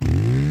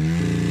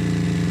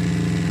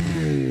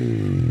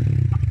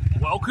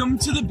Welcome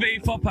to the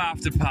BFOP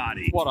after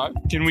party. What?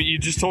 Can you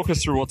just talk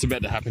us through what's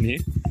about to happen here?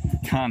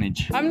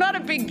 Carnage. I'm not a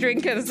big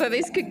drinker, so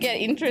this could get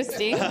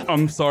interesting.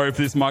 I'm sorry if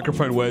this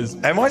microphone wears.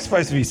 Am I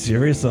supposed to be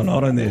serious or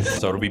not on this?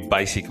 So it'll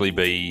basically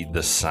be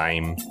the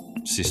same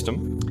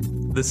system.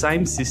 The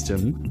same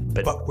system,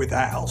 but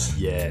without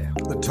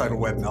the total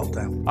web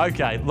meltdown.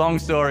 Okay, long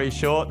story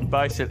short,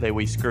 basically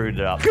we screwed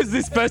it up. Because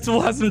this festival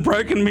hasn't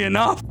broken me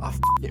enough. Oh,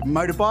 it,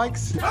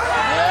 motorbikes?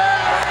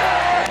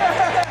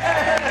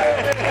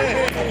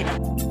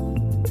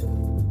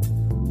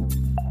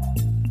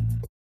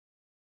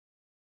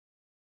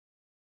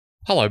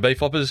 Hello,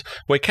 BFOPers.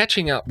 We're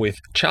catching up with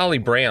Charlie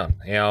Brown,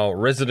 our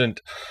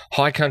resident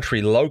high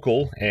country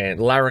local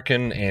and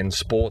larrikin and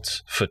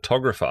sports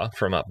photographer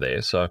from up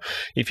there. So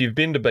if you've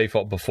been to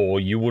BFOP before,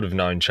 you would have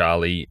known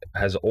Charlie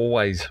has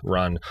always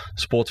run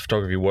sports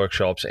photography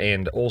workshops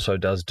and also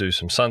does do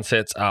some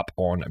sunsets up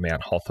on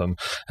Mount Hotham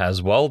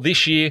as well.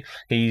 This year,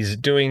 he's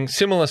doing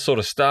similar sort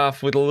of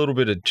stuff with a little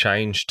bit of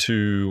change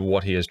to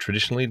what he has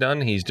traditionally done.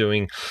 He's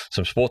doing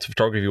some sports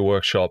photography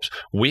workshops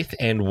with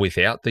and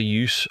without the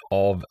use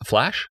of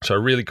flash. So a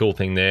really cool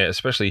thing there,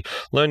 especially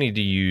learning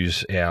to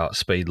use our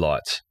speed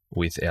lights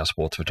with our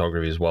sports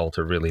photography as well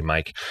to really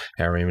make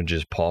our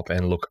images pop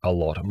and look a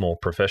lot more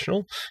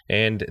professional.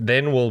 And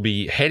then we'll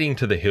be heading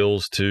to the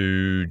hills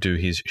to do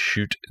his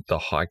Shoot the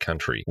High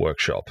Country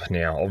workshop.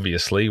 Now,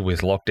 obviously,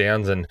 with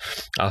lockdowns and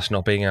us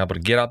not being able to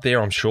get up there,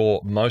 I'm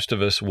sure most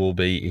of us will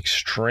be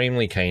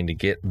extremely keen to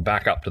get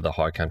back up to the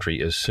high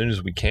country as soon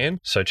as we can.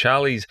 So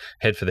Charlie's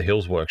Head for the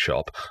Hills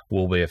workshop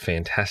will be a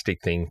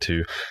fantastic thing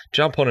to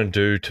jump on and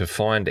do to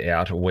find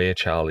out where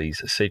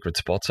Charlie's secret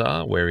spots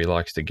are, where he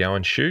likes to go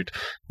and shoot,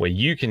 where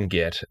you can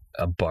get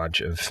a bunch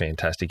of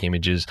fantastic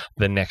images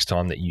the next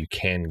time that you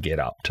can get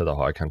up to the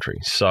high country.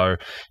 So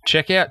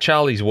check out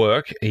Charlie's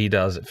work. He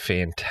does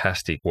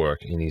fantastic work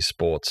in his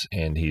sports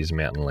and his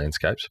mountain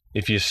landscapes.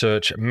 If you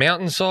search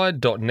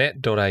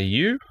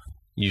mountainside.net.au,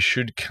 you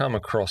should come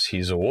across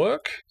his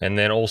work. And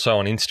then also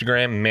on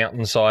Instagram,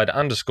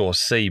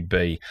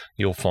 mountainside_CB,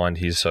 you'll find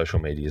his social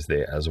medias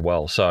there as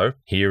well. So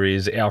here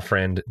is our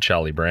friend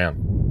Charlie Brown.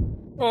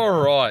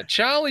 All right,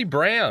 Charlie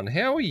Brown,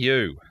 how are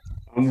you?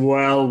 I'm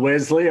well,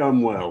 Wesley.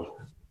 I'm well.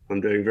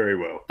 I'm doing very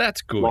well.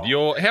 That's good.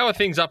 How are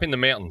things up in the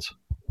mountains?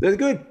 They're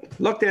good.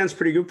 Lockdown's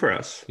pretty good for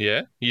us.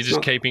 Yeah? You're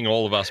just keeping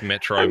all of us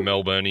Metro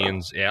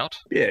Melburnians out?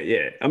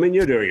 Yeah. I mean,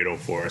 you're doing it all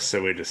for us,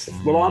 so we're just...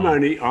 Well, I'm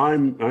only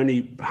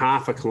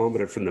half a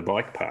kilometre from the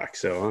bike park,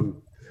 so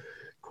I'm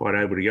quite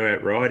able to go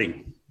out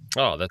riding.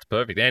 Oh, that's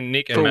perfect. And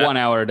Nick and For Matt, 1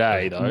 hour a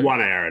day, though.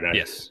 1 hour a day.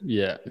 Yes.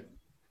 Yeah.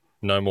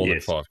 No more than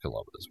 5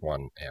 kilometres,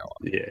 1 hour.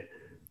 Yeah.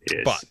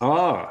 Yes. But...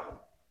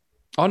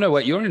 Oh, no,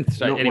 wait, you're in the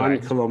state Not anyway.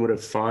 1 kilometre,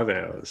 5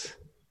 hours.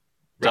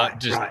 Right,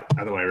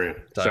 other way around.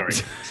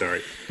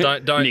 Sorry.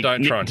 Don't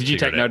try and did you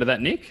take note of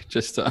that, Nick?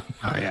 Just Oh,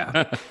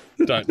 yeah.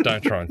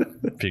 don't try and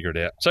figure it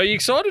out. So are you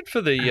excited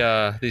for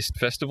the this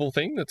festival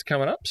thing that's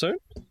coming up soon?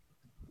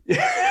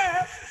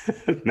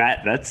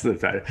 Matt, that's the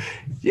photo.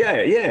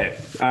 Yeah.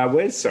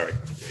 Wes, sorry.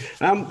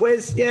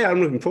 Wes,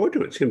 I'm looking forward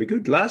to it. It's going to be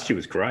good. Last year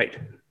was great.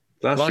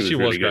 Last year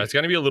was great. It's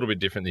going to be a little bit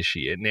different this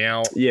year.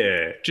 Now,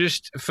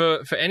 just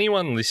for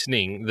anyone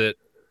listening that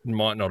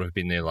might not have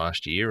been there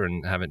last year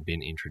and haven't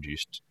been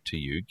introduced to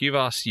you, give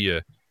us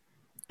your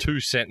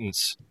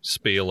 2-sentence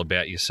spiel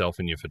about yourself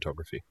and your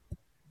photography.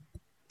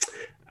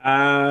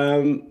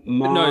 No,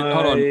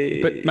 hold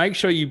on. But make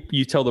sure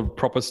you tell the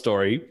proper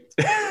story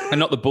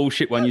and not the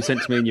bullshit one you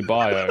sent to me in your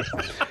bio.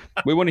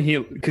 We want to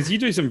hear, because you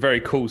do some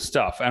very cool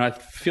stuff, and I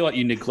feel like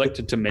you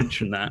neglected to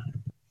mention that.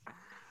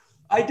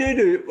 I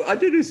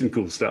do some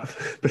cool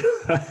stuff, but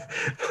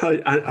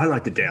I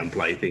like to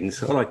downplay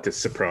things. I like to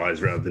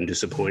surprise rather than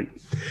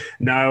disappoint.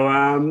 No,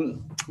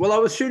 well, I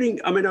was shooting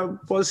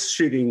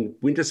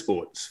winter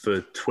sports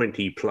for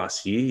 20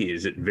 plus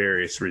years at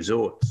various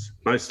resorts,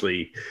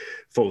 mostly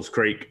Falls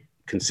Creek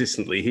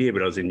consistently here,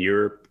 but I was in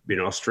Europe, in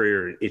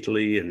Austria and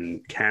Italy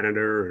and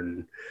Canada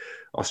and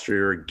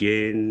Austria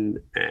again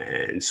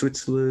and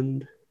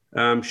Switzerland,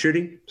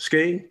 shooting,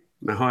 skiing,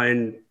 my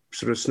high-end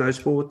sort of snow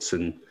sports.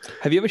 And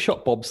have you ever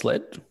shot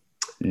bobsled?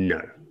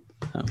 No.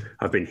 Oh.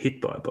 I've been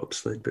hit by a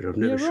bobsled, but I've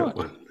never shot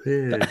one.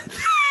 Yeah.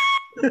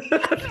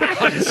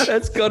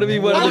 That's got to be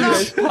one of the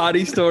best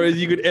party stories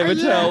you could ever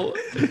tell.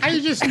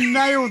 You just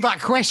nailed that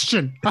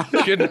question.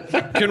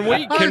 Can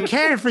we? I don't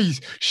care if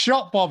he's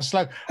shot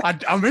bobsled.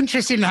 I'm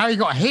interested in how he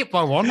got hit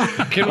by one.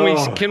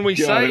 Can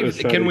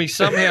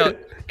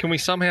we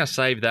somehow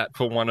save that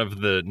for one of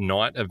the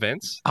night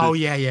events? Oh,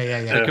 yeah.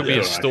 It could be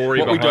a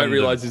story. What we don't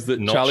realise is that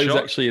Charlie was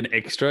actually an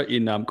extra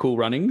in Cool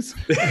Runnings.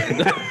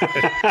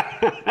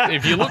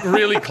 If you look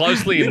really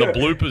closely in the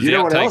bloopers, you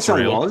know what else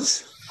I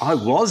was? I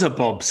was a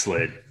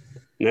bobsled.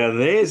 Now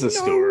there's a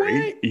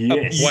story.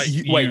 Yes.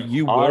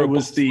 I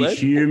was the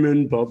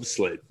human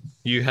bobsled.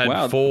 You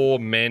had 4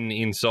 men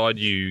inside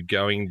you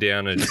going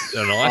down an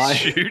ice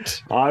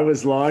chute. I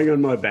was lying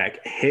on my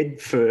back, head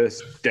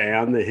first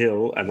down the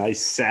hill, and they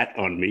sat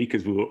on me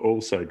because we were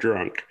all so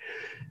drunk.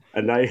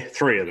 and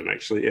three of them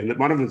actually, and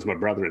one of them's my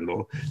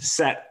brother-in-law,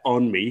 sat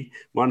on me,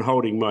 one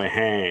holding my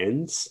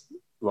hands,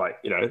 like,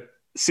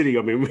 sitting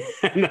on me,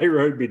 and they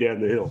rode me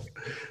down the hill.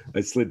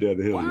 They slid down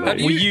the hill. Wow.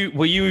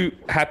 Were you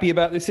happy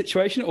about this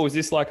situation, or was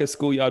this like a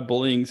schoolyard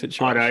bullying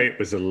situation? I know,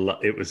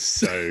 it was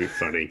so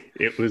funny.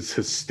 It was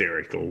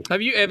hysterical.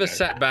 Have you ever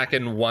sat back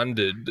and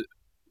wondered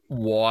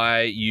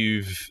why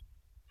you've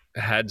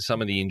had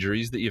some of the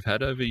injuries that you've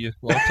had over your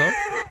lifetime?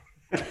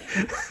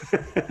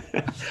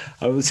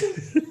 I was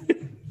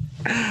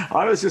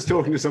just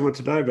talking to someone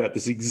today about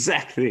this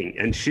exact thing,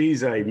 and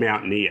she's a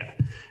mountaineer,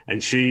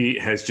 and she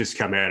has just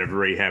come out of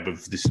rehab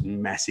of this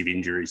massive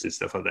injuries and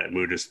stuff like that. And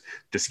we were just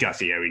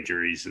discussing our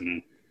injuries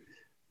and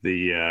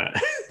the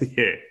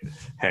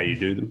how you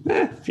do them.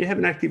 If you have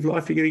an active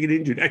life, you're going to get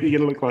injured, and you're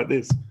going to look like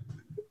this.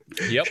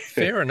 Yep,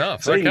 fair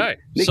enough. So okay,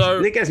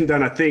 Nick hasn't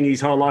done a thing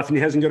his whole life, and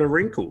he hasn't got a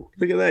wrinkle.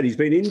 Look at that; he's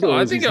been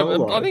indoors. I think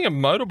a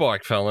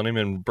motorbike fell on him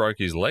and broke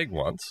his leg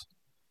once.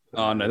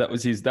 Oh no, that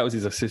was his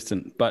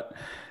assistant. But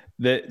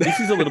this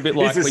is a little bit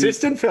like his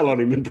assistant fell on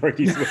him and broke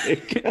his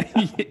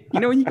leg. You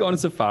know when you go on a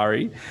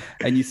safari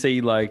and you see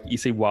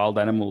wild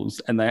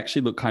animals and they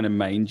actually look kind of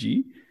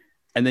mangy.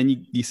 And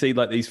then you see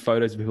like these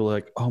photos of people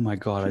like, oh my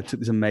God, I took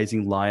this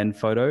amazing lion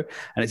photo.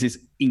 And it's this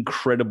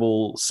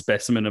incredible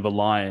specimen of a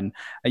lion.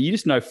 And you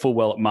just know full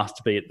well it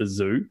must be at the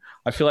zoo.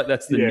 I feel like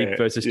that's the Nick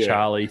versus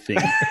Charlie thing.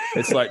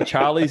 It's like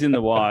Charlie's in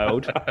the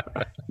wild,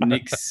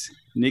 Nick's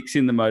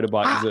in the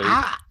motorbike zoo.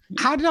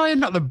 How did I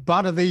end up the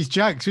butt of these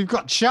jokes? We've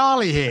got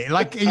Charlie here.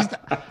 Like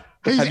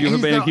have you ever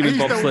been a human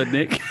bobsled,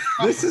 Nick?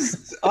 I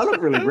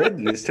look really red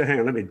in this too.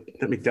 Hang on,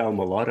 let me dull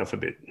my light off a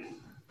bit.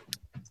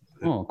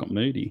 Oh, got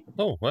moody.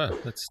 Oh wow,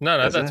 that's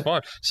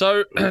fine.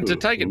 So to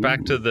take it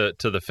back to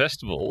the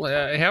festival,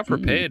 how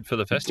prepared for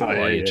the festival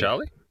are you,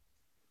 Charlie?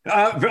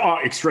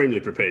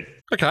 Extremely prepared.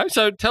 Okay,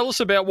 so tell us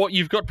about what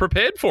you've got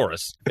prepared for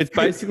us. It's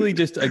basically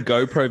just a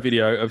GoPro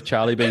video of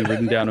Charlie being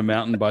ridden down a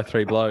mountain by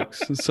three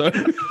blokes. So,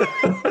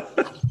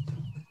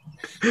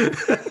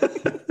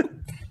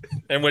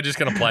 and we're just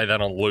going to play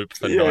that on loop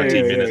for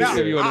 90 minutes.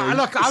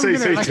 Look,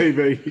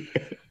 CCTV.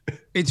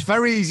 It's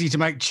very easy to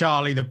make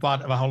Charlie the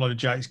butt of a whole lot of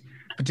jokes,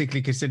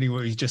 particularly considering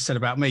what he's just said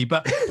about me.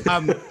 But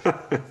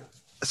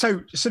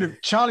so sort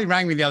of Charlie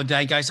rang me the other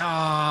day and goes,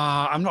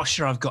 I'm not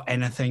sure I've got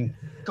anything.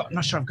 I'm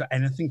not sure I've got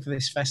anything for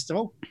this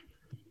festival.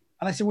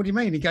 And I said, what do you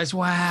mean? He goes,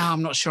 wow,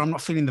 I'm not sure. I'm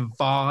not feeling the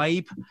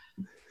vibe.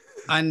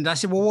 And I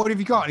said, well, what have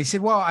you got? And he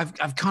said, well,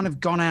 I've kind of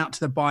gone out to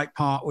the bike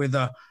park with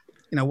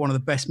one of the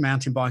best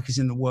mountain bikers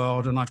in the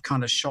world. And I've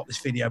kind of shot this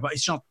video, but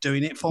it's not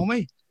doing it for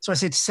me. So I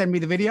said, send me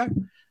the video.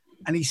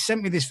 And he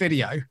sent me this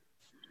video,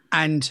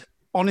 and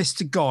honest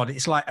to God,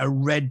 it's like a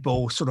Red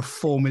Bull sort of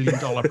 $4 million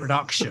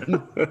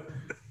production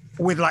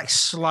with like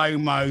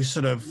slow-mo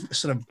sort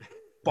of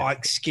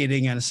bike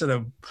skidding and sort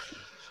of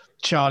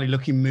Charlie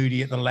looking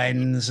moody at the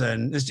lens.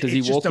 And it's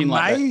just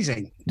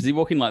amazing. Does he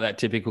walk in like that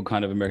typical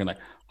kind of American, like,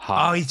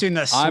 hi, he's doing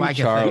that swagger I'm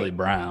Charlie thing.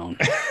 Brown.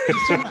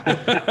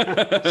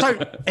 So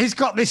he's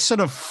got this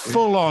sort of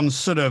full-on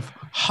sort of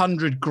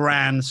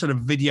 $100,000 sort of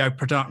video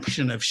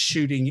production of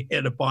shooting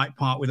at a bike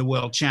park with a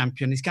world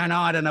champion. He's going,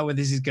 I don't know whether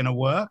this is going to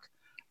work.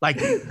 Like,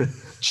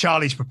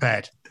 Charlie's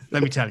prepared.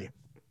 Let me tell you.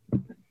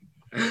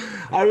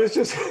 I was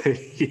just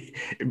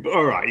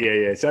all right.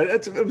 Yeah. So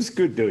it was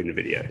good doing the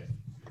video,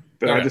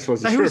 but I just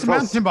wasn't. So who was the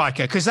mountain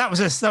biker? Because that was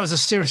a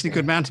seriously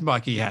good mountain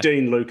biker you had.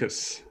 Dean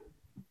Lucas.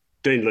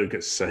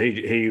 So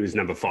he was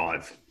number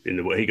 5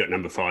 he got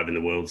number 5 in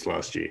the worlds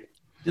last year.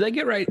 Do they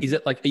get rated? Is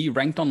it like, are you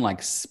ranked on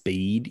like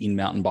speed in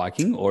mountain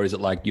biking, or is it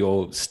like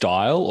your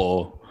style,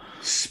 or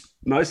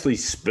mostly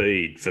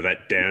speed for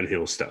that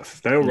downhill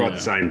stuff? They all ride the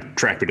same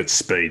track, but it's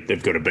speed.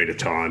 They've got to beat a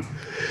time.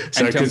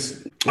 So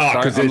because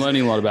I'm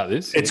learning a lot about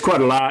this. It's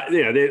quite a large.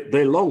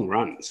 They're long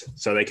runs,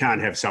 so they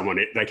can't have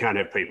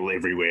people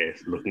everywhere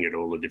looking at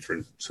all the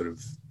different sort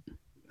of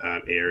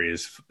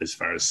areas as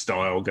far as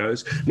style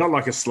goes. Not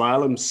like a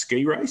slalom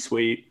ski race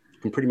where you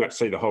can pretty much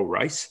see the whole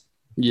race.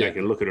 Yeah, you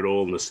can look at it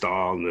all in the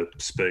style and the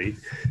speed.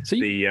 So,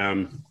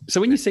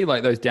 so when you see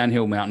like those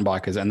downhill mountain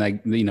bikers and they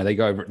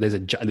go over,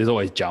 there's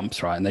always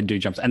jumps, right? And they do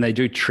jumps and they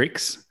do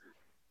tricks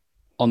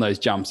on those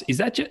jumps. Is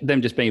that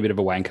them just being a bit of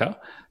a wanker?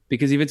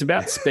 Because if it's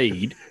about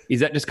speed, is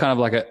that just kind of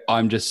like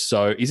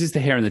is this the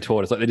hare and the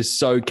tortoise? Like they're just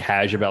so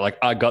cash about like,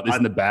 I got this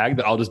in the bag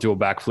that I'll just do a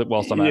backflip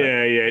whilst I'm at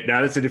it. Yeah.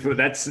 No, that's a different,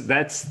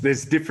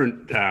 there's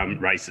different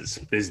races.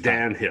 There's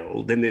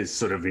downhill, then there's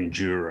sort of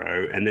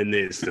enduro, and then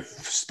there's the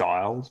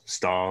style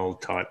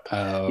type,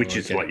 which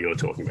is what you're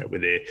talking about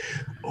with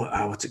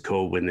what's it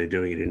called when they're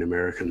doing it in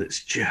America?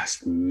 That's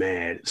just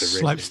mad.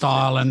 Slope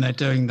style, and they're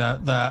doing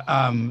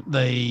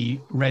the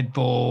Red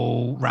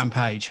Bull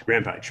Rampage. Yeah,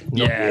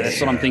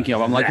 that's what I'm thinking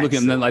of. I'm like, looking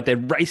at them, like they're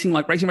racing,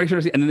 and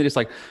then they're just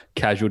like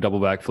casual double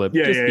backflip.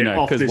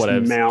 Off this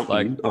whatever.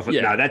 Mountain.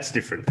 No, that's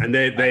different, and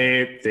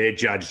they're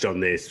judged on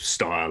their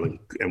style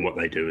and what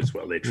they do as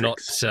well. Their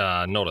tricks.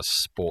 Not a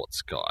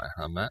sports guy,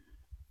 Matt.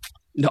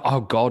 No,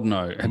 oh God,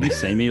 no. Have you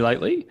seen me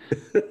lately?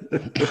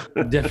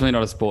 Definitely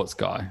not a sports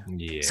guy.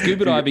 Yeah.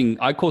 Scuba diving.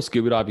 I call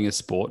scuba diving a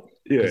sport.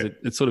 Yeah.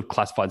 It's sort of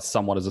classified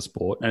somewhat as a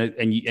sport, and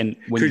when you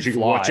Because you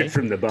can fly, watch it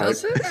from the boat.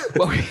 Does it?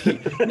 well,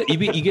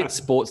 you get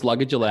sports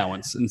luggage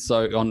allowance, and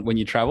so when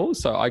you travel,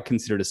 so I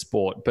consider it a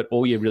sport. But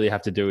all you really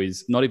have to do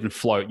is not even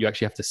float; you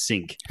actually have to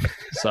sink.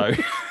 So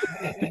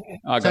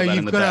I got that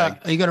in the bag.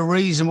 You got a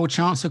reasonable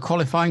chance of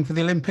qualifying for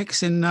the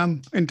Olympics in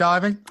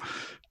diving.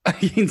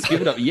 You can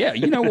give it up. Yeah,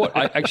 you know what?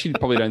 I actually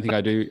probably don't think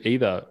I do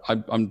either.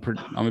 I'm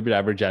a bit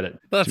average at it.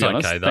 That's to be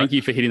honest. okay, though. Thank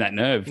you for hitting that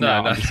nerve. No,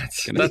 I'm just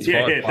that's gonna fine.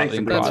 Yeah, thanks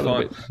for That's cry a little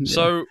fine. bit.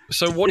 Yeah.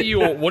 So what are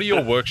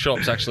your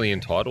workshops actually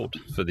entitled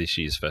for this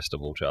year's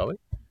festival, Charlie?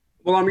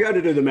 Well, I'm going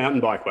to do the mountain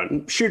bike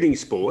one. Shooting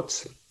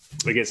sports,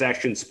 I guess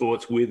action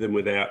sports with and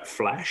without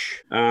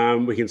flash.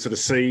 We can sort of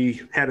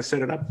see how to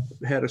set it up,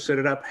 how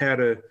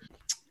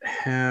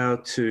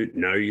to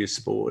know your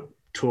sport,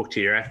 talk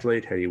to your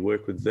athlete, how you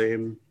work with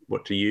them,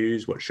 what to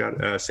use, what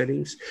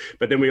settings.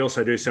 But then we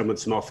also do some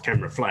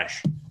off-camera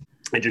flash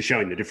and just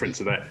showing the difference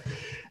of that.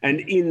 And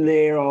in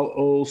there,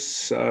 we'll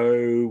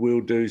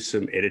do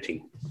some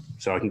editing.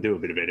 So I can do a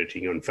bit of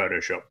editing on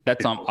Photoshop.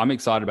 I'm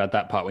excited about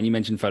that part when you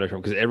mentioned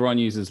Photoshop, because everyone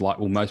uses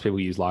most people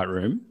use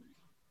Lightroom.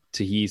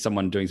 To hear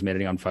someone doing some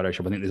editing on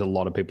Photoshop, I think there's a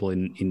lot of people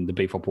in the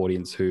BFOP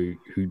audience who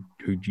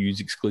use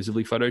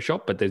exclusively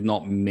Photoshop, but there's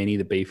not many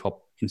of the BFOP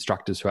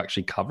instructors who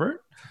actually cover it.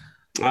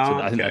 So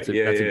I think that's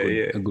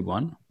a good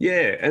one.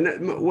 Yeah, and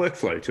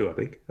workflow too. I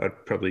think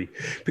I'd probably,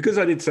 because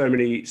I did so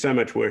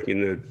much work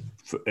in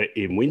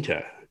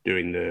winter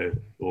doing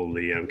all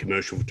the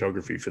commercial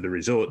photography for the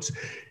resorts.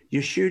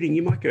 You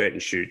might go out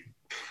and shoot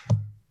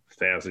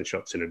 1,000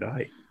 shots in a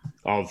day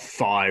of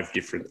 5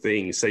 different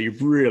things. So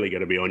you've really got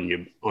to be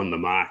on the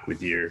mark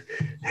with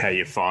how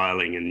you're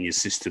filing and your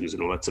systems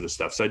and all that sort of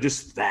stuff. So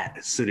just that,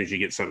 as soon as you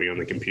get something on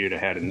the computer,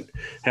 how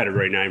to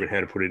rename it,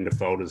 how to put it into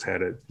folders, how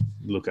to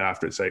look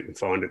after it so you can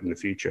find it in the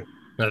future.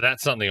 Now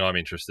that's something I'm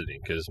interested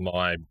in, because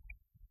my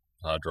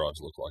hard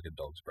drives look like a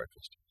dog's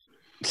breakfast.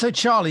 So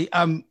Charlie,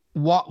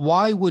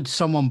 why would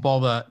someone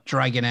bother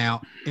dragging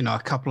out a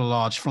couple of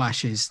large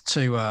flashes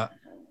to a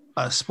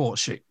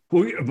sports shoot?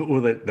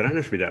 Well, they don't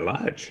have to be that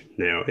large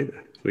now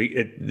either.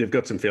 They've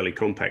got some fairly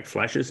compact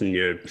flashes, and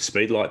your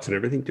speed lights and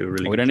everything do a really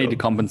good job. We don't need to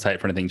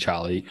compensate for anything,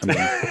 Charlie. I mean,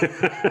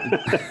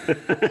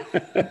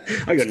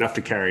 I got enough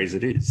to carry as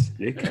it is,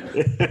 Nick.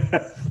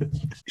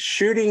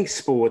 Shooting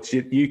sports,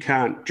 you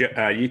can't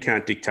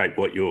dictate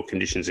what your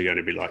conditions are going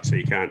to be like. So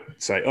you can't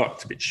say, oh,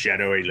 it's a bit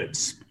shadowy,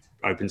 let's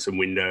open some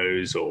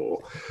windows,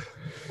 or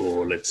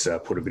let's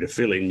put a bit of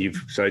fill in.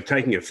 So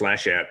taking a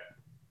flash out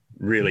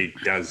really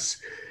does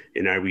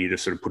enable you to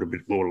sort of put a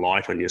bit more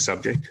light on your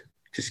subject,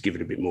 just give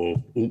it a bit more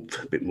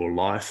oomph, a bit more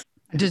life.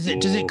 Does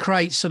it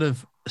create sort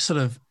of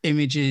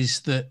images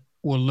that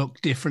will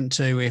look different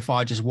to if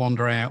I just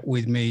wander out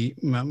with my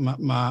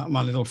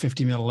little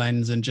 50mm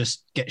lens and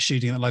just get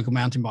shooting at the local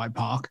mountain bike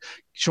park?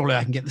 Surely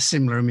I can get the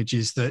similar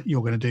images that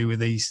you're going to do with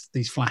these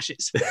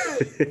flashes.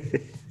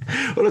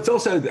 Well, it's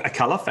also a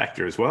colour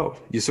factor as well.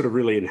 You're sort of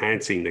really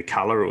enhancing the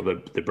colour or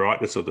the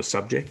brightness of the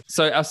subject.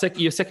 So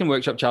your second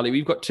workshop, Charlie,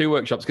 we've got 2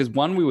 workshops, because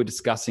one we were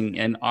discussing,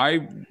 and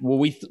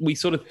we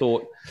sort of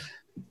thought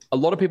a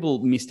lot of people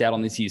missed out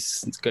on this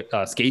year's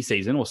ski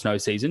season or snow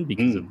season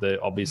because of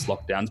the obvious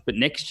lockdowns. But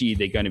next year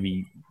they're going to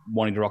be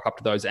wanting to rock up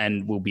to those,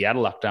 and we'll be out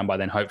of lockdown by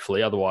then,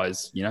 hopefully.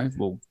 Otherwise,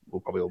 we'll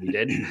probably all be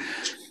dead.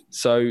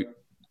 So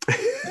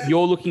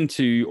you're looking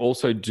to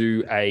also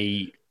do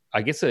a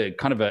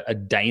kind of a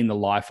day in the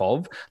life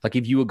of, like,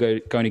 if you were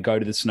going to go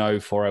to the snow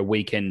for a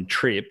weekend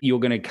trip, you're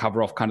going to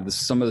cover off kind of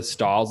some of the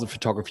styles of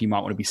photography you might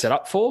want to be set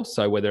up for.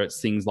 So whether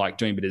it's things like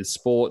doing a bit of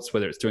sports,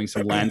 whether it's doing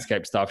some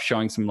landscape stuff,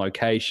 showing some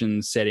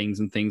locations, settings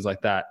and things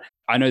like that.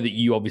 I know that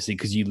you obviously,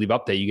 because you live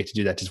up there, you get to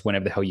do that just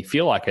whenever the hell you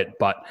feel like it.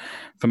 But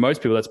for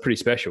most people, that's pretty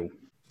special.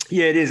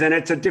 Yeah, it is, and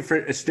it's a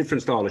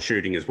different style of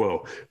shooting as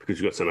well, because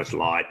you've got so much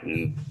light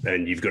and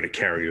you've got to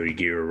carry all your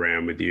gear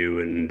around with you,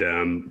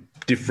 and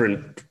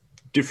different.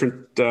 If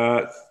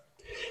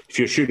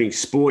you're shooting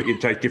sport, you'd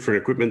take different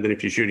equipment than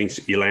if you're shooting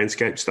your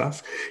landscape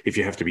stuff. If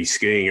you have to be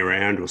skiing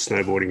around or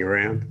snowboarding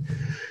around,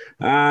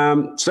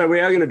 so we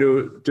are going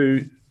to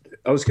do.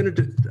 I was going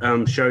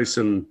to show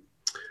some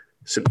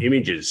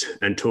images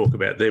and talk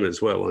about them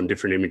as well, on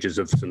different images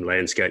of some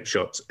landscape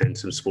shots and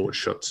some sports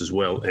shots as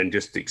well, and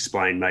just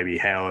explain maybe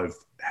how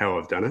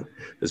I've done it,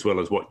 as well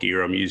as what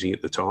gear I'm using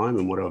at the time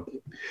and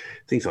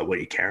things like what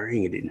you're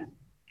carrying it in.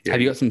 Yeah.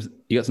 Have you got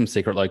some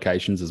secret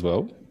locations as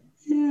well?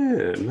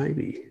 Yeah,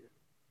 maybe.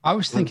 I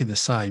was thinking the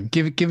same.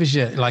 Give us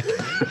your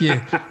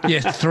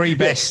 3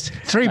 best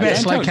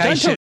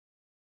locations.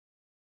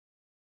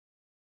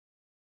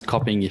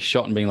 Copying your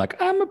shot and being like,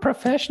 I'm a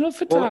professional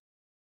photographer.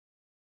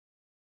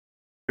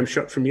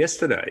 Shot from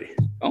yesterday.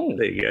 Oh,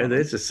 there you go.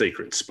 There's a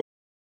secret spot.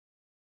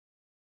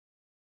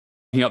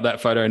 Looking up that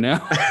photo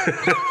now.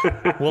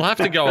 We'll have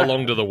to go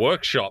along to the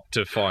workshop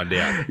to find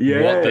out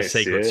what the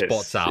secret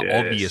spots are.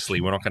 Yes. Obviously,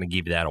 we're not going to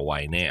give that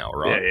away now,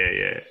 right?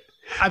 Yeah.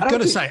 I've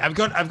got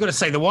to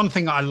say the one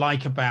thing I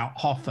like about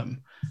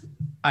Hotham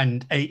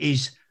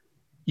is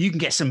you can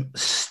get some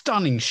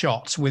stunning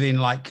shots within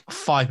like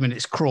 5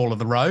 minutes crawl of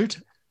the road.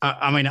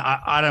 I mean,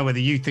 I don't know whether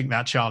you think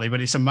that, Charlie,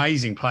 but it's an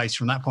amazing place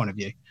from that point of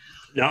view.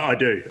 No, I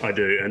do.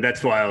 And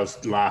that's why I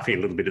was laughing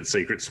a little bit at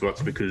secret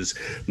spots, because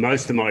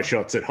most of my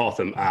shots at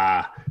Hotham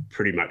are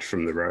pretty much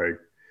from the road.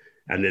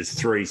 And there's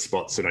 3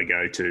 spots that I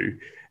go to,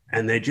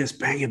 and they're just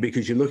banging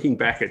because you're looking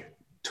back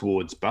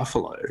towards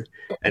Buffalo,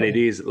 and it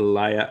is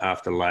layer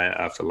after layer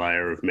after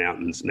layer of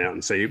mountains.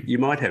 So you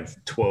might have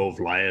 12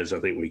 layers, I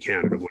think we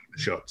counted, of one of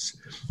the shots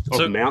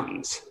of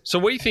mountains. So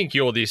we think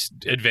you're this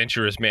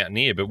adventurous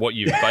mountaineer, but what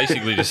you're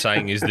basically just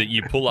saying is that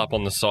you pull up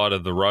on the side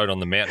of the road on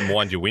the mountain,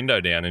 wind your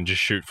window down, and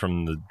just shoot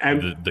from the car.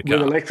 With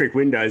electric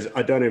windows,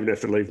 I don't even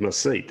have to leave my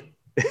seat.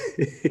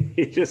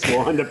 You just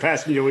wind the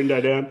passenger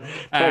window down,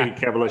 take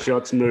a couple of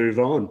shots, move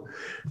on.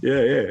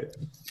 Yeah.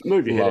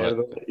 Move your head out of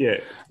it. Yeah.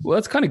 Well,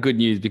 that's kind of good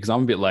news because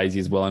I'm a bit lazy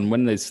as well. And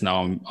when there's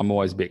snow, I'm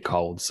always a bit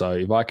cold. So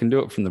if I can do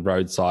it from the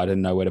roadside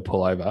and know where to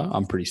pull over,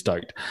 I'm pretty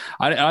stoked.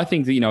 I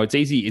think that, it's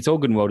easy. It's all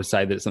good and well to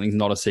say that something's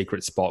not a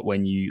secret spot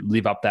when you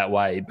live up that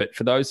way. But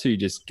for those who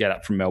just get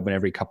up from Melbourne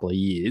every couple of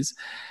years,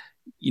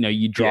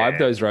 you drive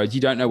those roads,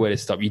 you don't know where to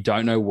stop. You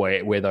don't know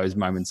where those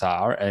moments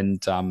are.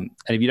 And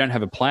if you don't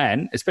have a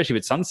plan, especially if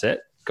it's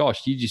sunset,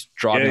 gosh, you just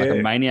drive like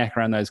a maniac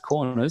around those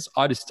corners.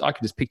 I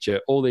could just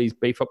picture all these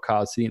BFOP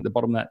cars sitting at the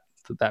bottom of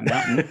that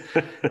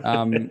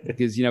mountain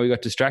because, we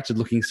got distracted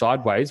looking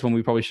sideways when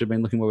we probably should have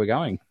been looking where we're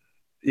going.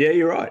 Yeah,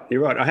 you're right.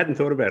 I hadn't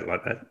thought about it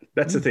like that.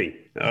 That's the thing.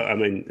 I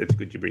mean, it's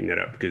good you bring that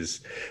up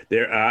because they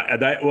are.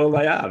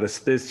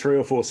 There's 3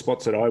 or 4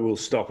 spots that I will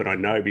stop, and I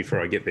know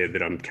before I get there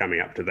that I'm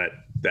coming up to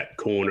that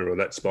corner or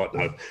that spot.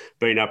 And I've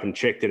been up and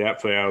checked it out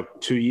for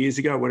 2 years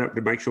ago. I went up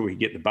to make sure we could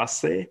get the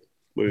bus there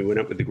when we went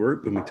up with the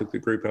group, and we took the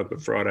group up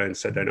at Friday and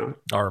Saturday night.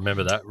 I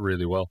remember that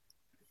really well.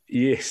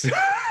 Yes.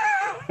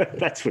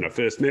 That's when I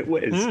first met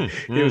Wes.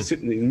 He was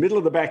sitting in the middle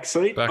of the back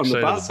seat on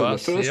the bus on the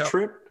first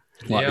trip.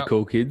 Like the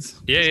cool kids.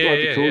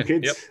 The cool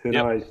kids. Yep. And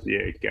I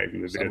gave him a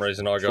bit of some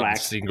reason I got flack.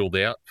 singled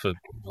out for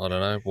I don't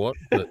know what.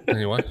 But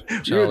anyway,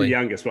 you were the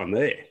youngest one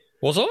there.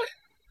 Was I?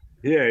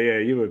 Yeah.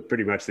 You were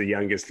pretty much the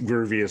youngest,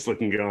 grooviest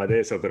looking guy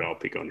there, so I thought I'll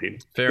pick on him.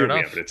 Fair enough.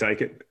 He'll be able to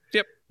take it.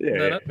 Yep.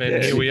 Yeah.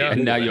 And here we are.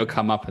 And now you're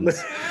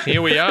comeuppance.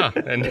 Here we are.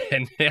 And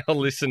now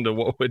listen to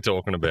what we're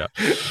talking about.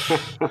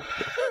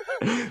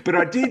 But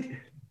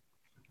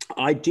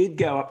I did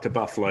go up to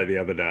Buffalo the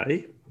other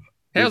day.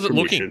 How's it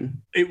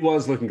looking? It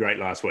was looking great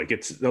last week.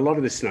 A lot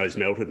of the snow's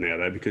melted now,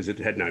 though, because it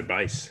had no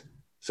base.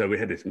 So we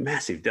had this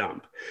massive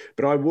dump.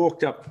 But I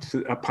walked up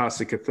past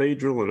the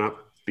cathedral and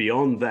up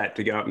beyond that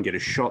to go up and get a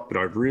shot that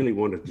I really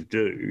wanted to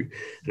do.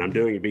 And I'm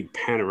doing a big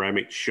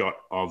panoramic shot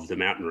of the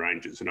mountain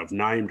ranges. And I've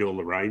named all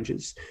the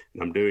ranges.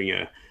 And I'm doing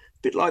a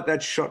bit like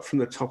that shot from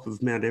the top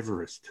of Mount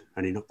Everest,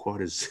 only not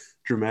quite as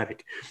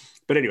dramatic.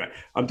 But anyway,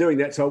 I'm doing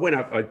that. So I went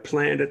up, I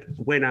planned it,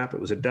 went up. It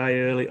was a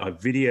day early. I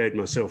videoed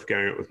myself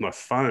going up with my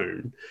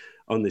phone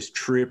on this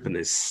trip, and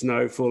there's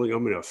snow falling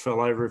on me. I fell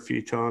over a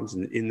few times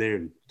and in there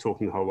and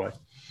talking the whole way.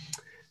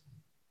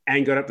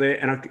 And got up there,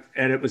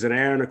 and it was an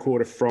hour and a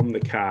quarter from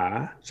the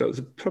car. So it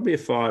was probably a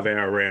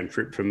 5-hour round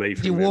trip for me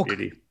from Mount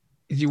Beauty.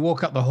 Did you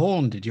walk up the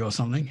Horn, did you, or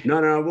something?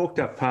 No, I walked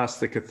up past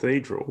the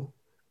cathedral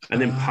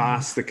and then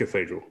past the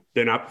cathedral,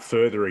 then up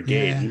further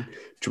again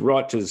to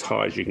as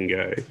high as you can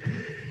go.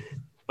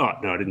 Oh,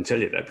 no, I didn't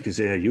tell you that because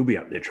you'll be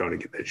up there trying to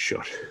get that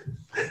shot.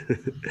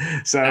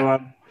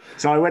 So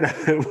I went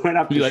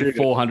up to like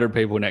 400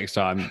 people next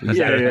time.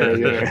 Yeah.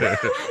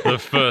 The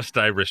first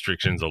day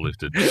restrictions are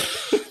lifted.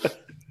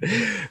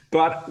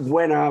 But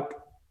went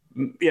up,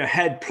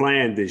 had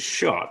planned this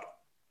shot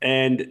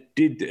and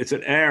it's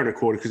an hour and a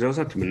quarter because I was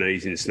up to my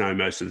knees in snow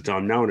most of the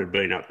time. No one had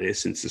been up there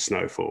since the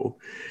snowfall.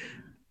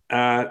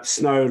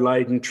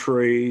 Snow-laden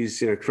trees,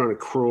 trying to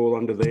crawl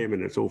under them,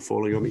 and it's all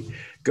falling on me.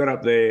 Got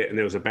up there, and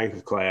there was a bank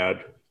of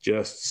cloud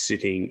just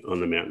sitting on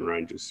the mountain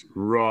ranges,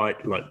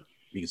 right, like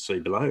you could see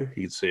below,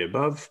 you could see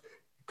above.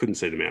 Couldn't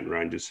see the mountain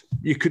ranges.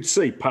 You could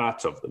see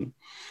parts of them,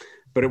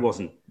 but it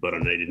wasn't what I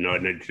needed, and I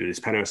needed to do this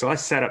panorama. So I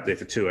sat up there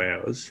for 2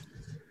 hours,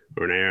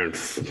 or an hour and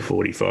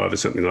 45 or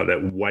something like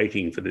that,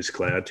 waiting for this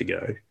cloud to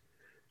go,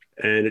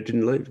 and it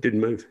didn't leave,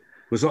 didn't move.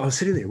 I was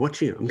sitting there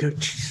watching it. I'm going,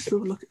 Jesus,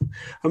 look.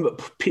 I'm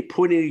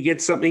pointing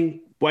against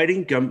something,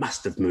 waiting. I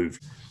must have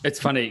moved. It's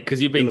funny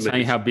because you've been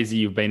saying how busy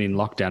you've been in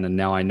lockdown, and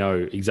now I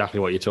know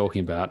exactly what you're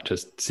talking about,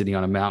 just sitting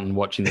on a mountain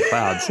watching the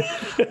clouds.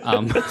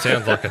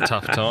 Sounds like a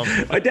tough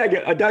time. I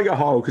dug a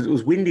hole because it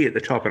was windy at the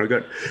top, and I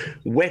got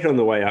wet on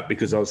the way up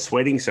because I was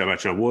sweating so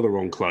much, and I wore the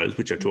wrong clothes,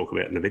 which I talk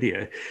about in the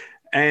video.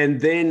 And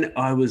then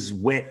I was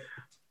wet,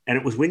 and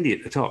it was windy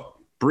at the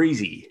top,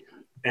 breezy.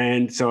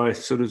 And so I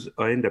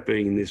end up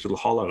being in this little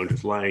hollow and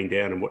just laying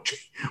down and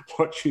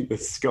watching the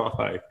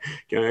sky,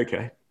 going,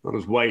 okay, I'll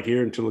just wait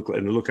here until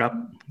look up,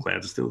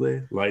 clouds are still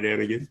there, lay down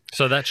again.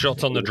 So that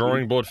shot's on the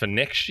drawing board for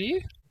next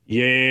year?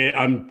 Yeah,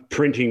 I'm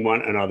printing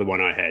another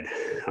one I had.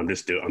 I'm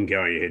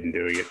going ahead and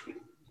doing it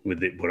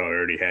with what I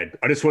already had.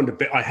 I just wanted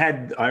to,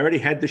 I already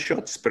had the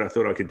shots, but I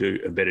thought I could do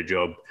a better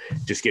job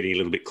just getting a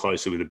little bit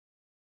closer with it.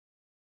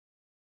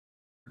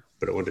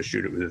 but I want to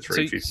shoot it with a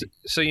 350.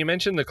 So you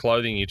mentioned the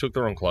clothing. You took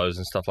the wrong clothes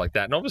and stuff like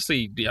that. And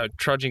obviously,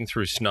 trudging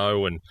through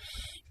snow and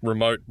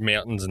remote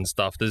mountains and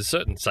stuff, there's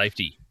certain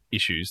safety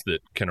issues that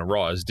can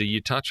arise. Do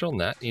you touch on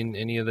that in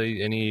any of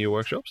your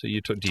workshops? Do you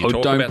talk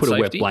don't about put safety? a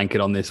wet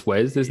blanket on this,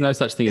 Wes. There's no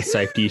such thing as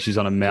safety issues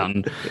on a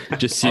mountain.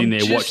 Just sitting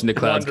there watching the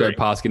clouds go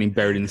past, getting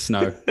buried in the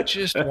snow.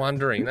 Just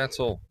wondering. That's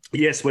all.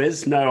 Yes,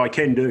 Wes. No, I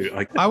can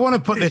do. I want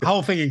to put the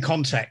whole thing in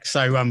context.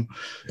 So,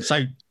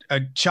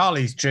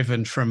 Charlie's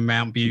driven from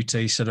Mount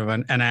Beauty, sort of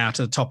an hour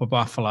to the top of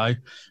Buffalo.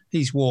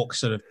 He's walked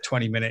sort of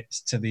 20 minutes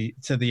to the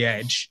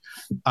edge.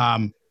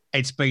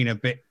 It's been a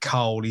bit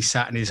cold. He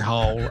sat in his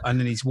hole, and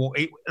then he's walked.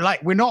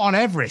 Like, we're not on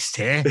Everest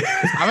here.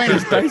 I mean,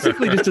 It's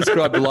basically just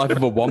described the life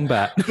of a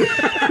wombat.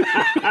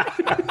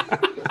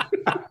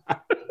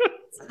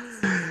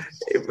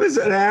 It was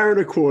an hour and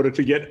a quarter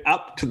to get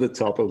up to the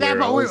top of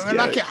where I was going.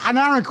 like an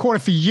hour and a quarter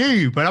for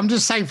you, but I'm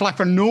just saying for like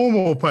a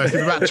normal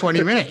person, about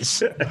 20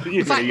 minutes.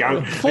 It's like a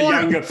younger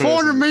 400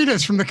 person.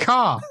 meters from the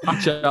car.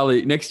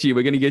 Charlie, next year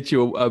we're going to get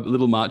you a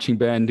little marching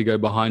band to go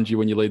behind you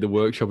when you leave the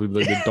workshop. We'll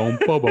be like, dom,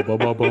 ba, ba, ba,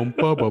 ba, bom,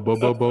 ba, ba, ba,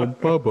 ba, bom,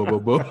 ba, ba, ba,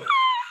 ba.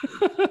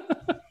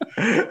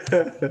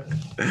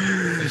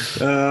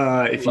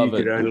 If you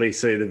could only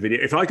see the video.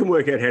 If I can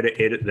work out how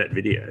to edit that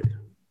video,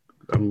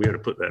 I'm going to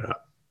put that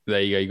up. There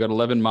you go. You got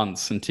 11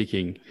 months and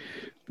ticking.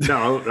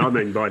 No, I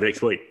mean by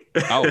next week.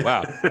 Oh,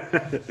 wow.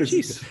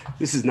 This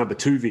is number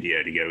 2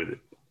 video to go with it.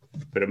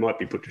 But it might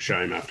be put to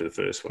shame after the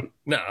first one.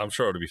 No, I'm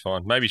sure it'll be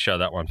fine. Maybe show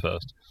that one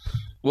first.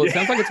 Well, it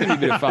sounds like it's going to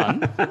be a bit of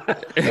fun.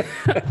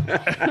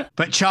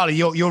 But Charlie,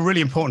 you're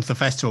really important to the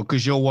festival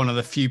because you're one of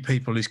the few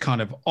people who's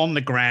kind of on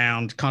the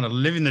ground, kind of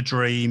living the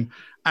dream,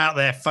 out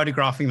there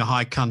photographing the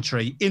high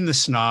country in the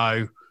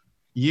snow.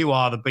 You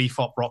are the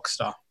BFOP rock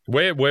star.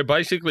 We're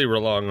basically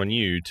relying on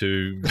you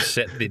to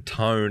set the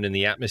tone and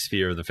the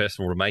atmosphere of the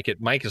festival to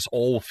make us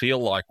all feel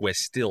like we're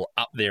still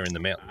up there in the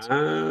mountains.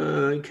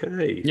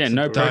 Okay. Yeah,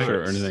 no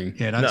pressure or anything.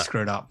 Yeah, don't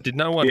screw it up. Did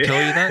no one tell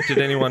you that? Did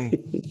anyone?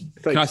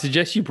 Can I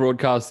suggest you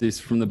broadcast this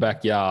from the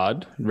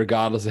backyard,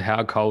 regardless of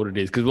how cold it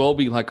is? Because we'll all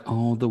be like,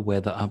 "Oh, the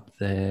weather up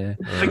there."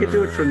 I could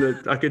do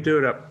it I could do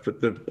it up at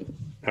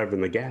over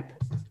in the gap.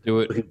 Do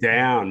it. Looking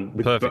down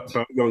with Perfect.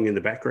 going in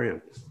the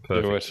background.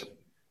 Perfect.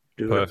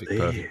 Do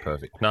it.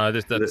 Perfect. No,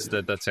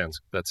 that sounds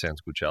good,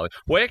 Charlie.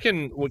 Where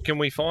can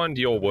we find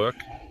your work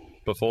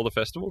before the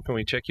festival? Can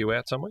we check you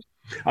out somewhere?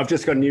 I've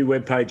just got a new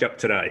webpage up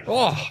today.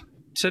 Oh,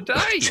 today.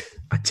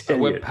 I A tell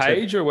web you,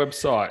 page or a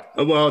website?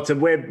 well, it's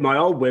my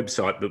old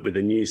website, but with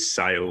a new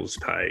sales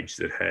page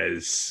that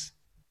has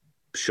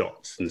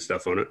shots and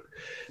stuff on it.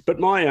 But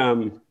my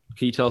Can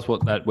you tell us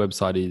what that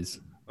website is?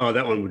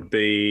 that one would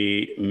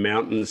be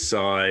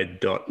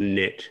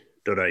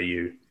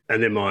mountainside.net.au,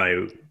 and then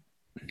my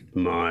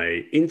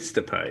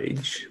Insta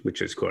page, which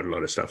has quite a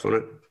lot of stuff on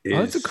it, is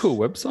That's a cool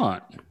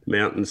website.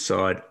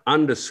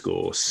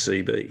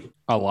 mountainside_CB.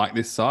 I like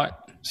this site.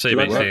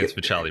 CB stands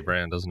for Charlie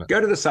Brown, doesn't it? Go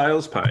to the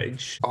sales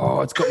page. Oh,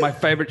 it's got my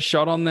favorite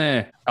shot on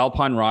there.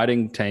 Alpine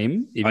riding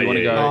team. If you want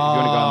to go,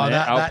 on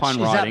there. Alpine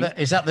riding.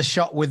 Is that the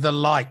shot with the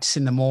lights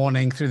in the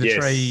morning through the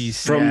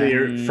trees? From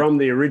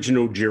the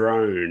original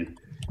Girone.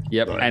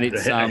 Yep, Like and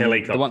it's a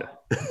helicopter. the one.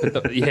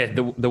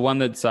 The one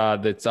that's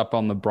up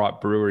on the Bright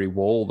Brewery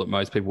wall that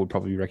most people would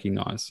probably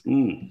recognise.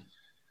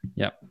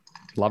 Yep,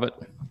 love it.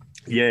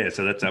 Yeah,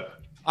 so that's up.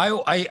 I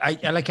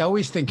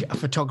always think a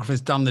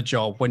photographer's done the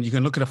job when you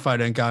can look at a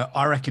photo and go,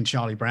 I reckon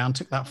Charlie Brown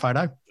took that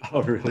photo.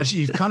 Oh, really?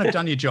 You've kind of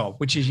done your job,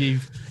 which is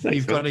you've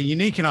got a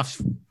unique enough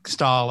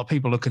style that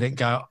people look at it and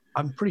go,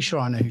 I'm pretty sure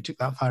I know who took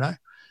that photo.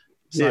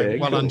 So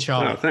well done,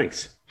 Charlie. Oh,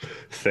 thanks.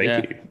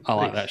 Thank you. I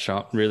like that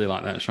shot. Really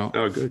like that shot.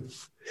 Oh, good.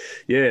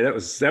 Yeah,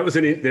 there's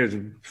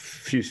a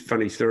few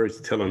funny stories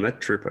to tell on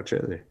that trip, I tell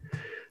you.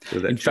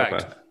 With that In chopper.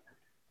 fact,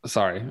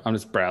 sorry, I'm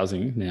just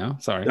browsing now.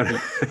 Sorry.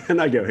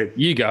 No, go ahead.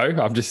 You go.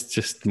 I'm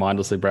just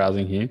mindlessly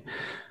browsing here.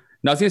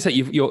 No, I was going to say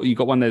you've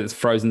got one there that's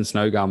frozen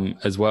snow gum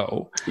as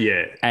well.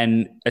 Yeah.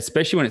 And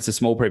especially when it's a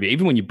small preview,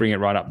 even when you bring it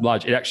right up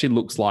large, it actually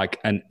looks like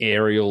an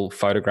aerial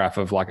photograph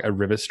of like a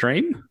river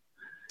stream.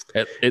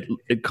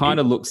 It kind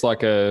of looks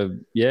like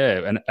an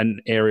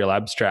aerial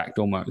abstract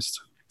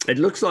almost. It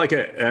looks like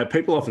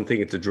people often think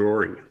it's a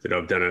drawing that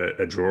I've done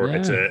a draw. Yeah.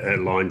 It's a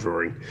line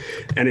drawing,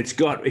 and it's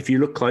got. If you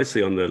look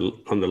closely on the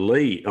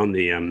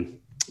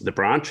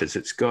branches,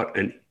 it's got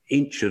an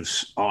inch of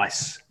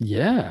ice.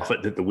 Yeah. Off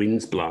it that the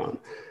wind's blown,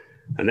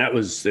 and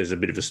there's a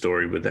bit of a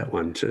story with that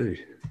one too.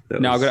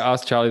 Now I've got to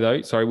ask Charlie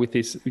though. Sorry, with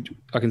this,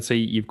 I can see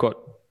you've got.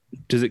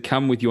 Does it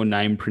come with your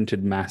name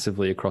printed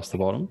massively across the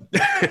bottom?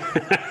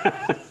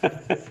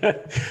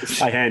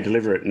 I hand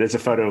deliver it, and there's a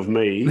photo of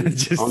me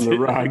on the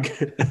rug.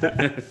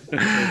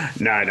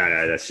 No,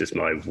 that's just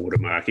my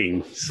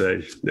watermarking,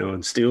 so no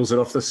one steals it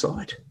off the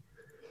site.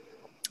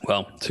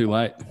 Well, too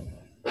late.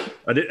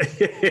 I did.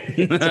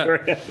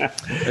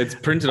 It's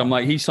printed. I'm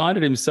like, he signed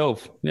it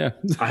himself. Yeah.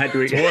 I had to.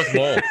 It's worth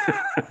more.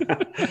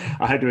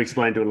 I had to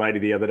explain to a lady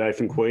the other day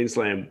from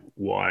Queensland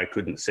why I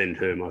couldn't send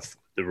her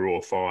the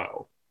raw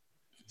file,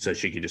 so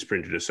she could just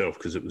print it herself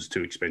because it was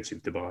too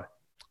expensive to buy.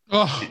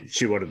 Oh,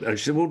 She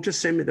said, well,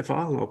 just send me the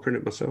file and I'll print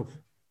it myself.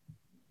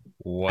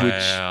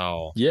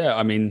 Wow. Yeah,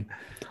 I mean,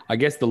 I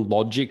guess the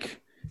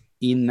logic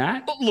in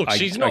that. But look,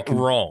 she's not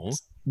wrong.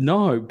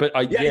 No, but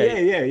Yeah.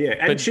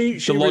 And But she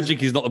the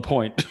logic is not the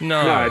point.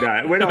 No.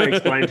 No. When I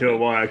explained to her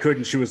why I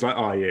couldn't, she was like,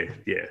 "Oh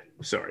yeah,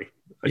 sorry."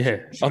 Yeah.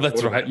 She Oh,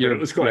 that's thought about right. it, You're, but it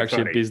was quite you're actually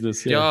funny. a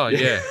business. Oh,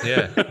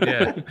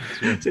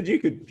 yeah. Said you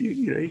could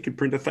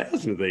print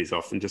 1,000 of these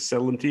off and just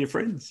sell them to your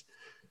friends.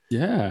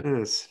 Yeah.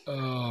 Yes.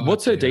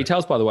 What's her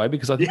details, by the way?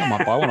 Because I think I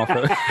might buy one off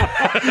her.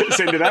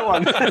 Send her that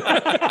one.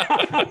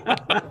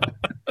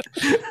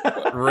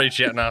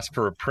 Reach out and ask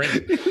for a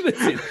print.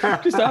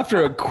 Just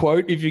after a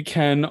quote, if you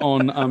can,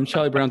 on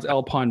Charlie Brown's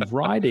Alpine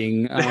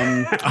riding.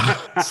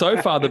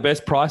 So far, the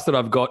best price that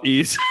I've got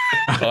is.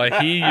 I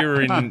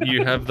hear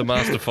you have the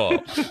master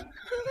file.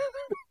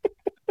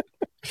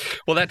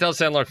 Well, that does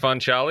sound like fun,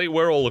 Charlie.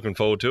 We're all looking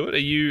forward to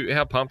it.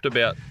 How pumped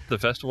about the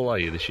festival are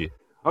you this year?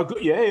 Oh,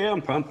 good. Yeah,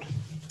 I'm pumped.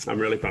 I'm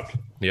really pumped.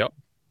 Yep.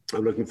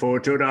 I'm looking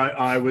forward to it.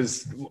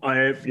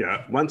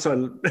 Once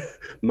I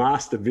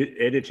master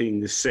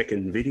editing the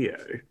second video,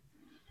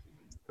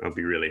 I'll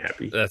be really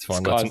happy. That's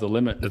fine. Sky's the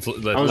limit.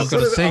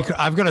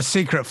 I've got a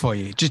secret for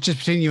you. Just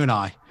between you and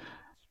I.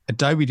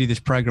 Adobe do this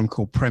program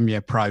called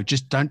Premiere Pro.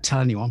 Just don't tell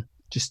anyone.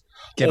 Just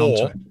get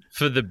onto it.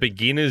 For the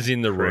beginners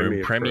in the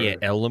room, Premiere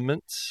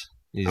Elements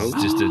is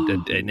just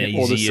an easier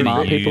Or the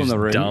smart people in the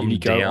room, if you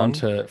go down.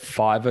 onto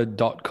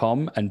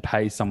fiverr.com and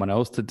pay someone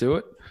else to do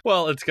it.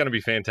 Well, it's going to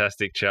be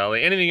fantastic,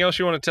 Charlie. Anything else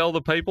you want to tell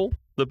the people,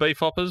 the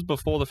BFOPers,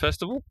 before the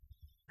festival?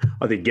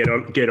 I think get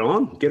on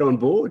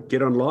board,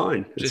 get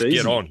online. Just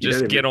get on.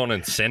 Just get on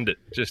and send it.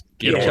 Just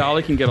get on.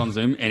 Charlie can get on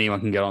Zoom. Anyone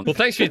can get on. Well,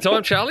 thanks for your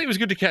time, Charlie. It was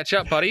good to catch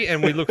up, buddy,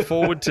 and we look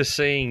forward to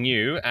seeing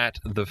you at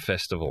the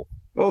festival.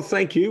 Well,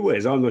 thank you,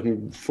 Wes. I'm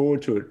looking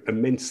forward to it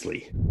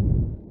immensely.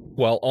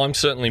 Well, I'm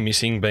certainly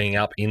missing being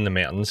up in the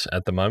mountains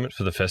at the moment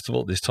for the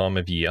festival this time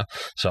of year.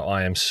 So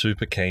I am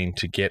super keen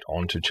to get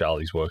onto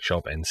Charlie's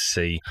workshop and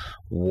see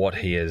what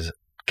he has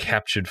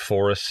captured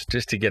for us,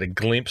 just to get a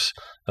glimpse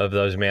of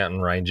those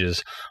mountain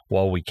ranges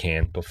while we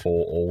can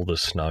before all the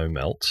snow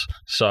melts.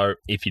 So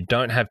if you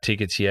don't have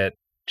tickets yet,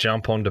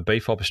 jump on to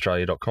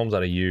bfopaustralia.com.au.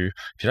 If you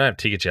don't have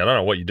tickets yet, I don't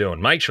know what you're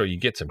doing. Make sure you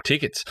get some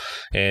tickets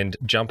and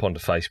jump onto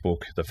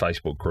Facebook, the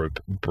Facebook group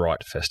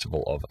Bright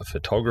Festival of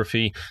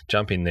Photography.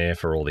 Jump in there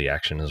for all the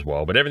action as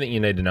well. But everything you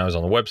need to know is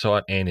on the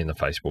website and in the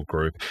Facebook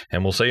group.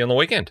 And we'll see you on the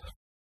weekend.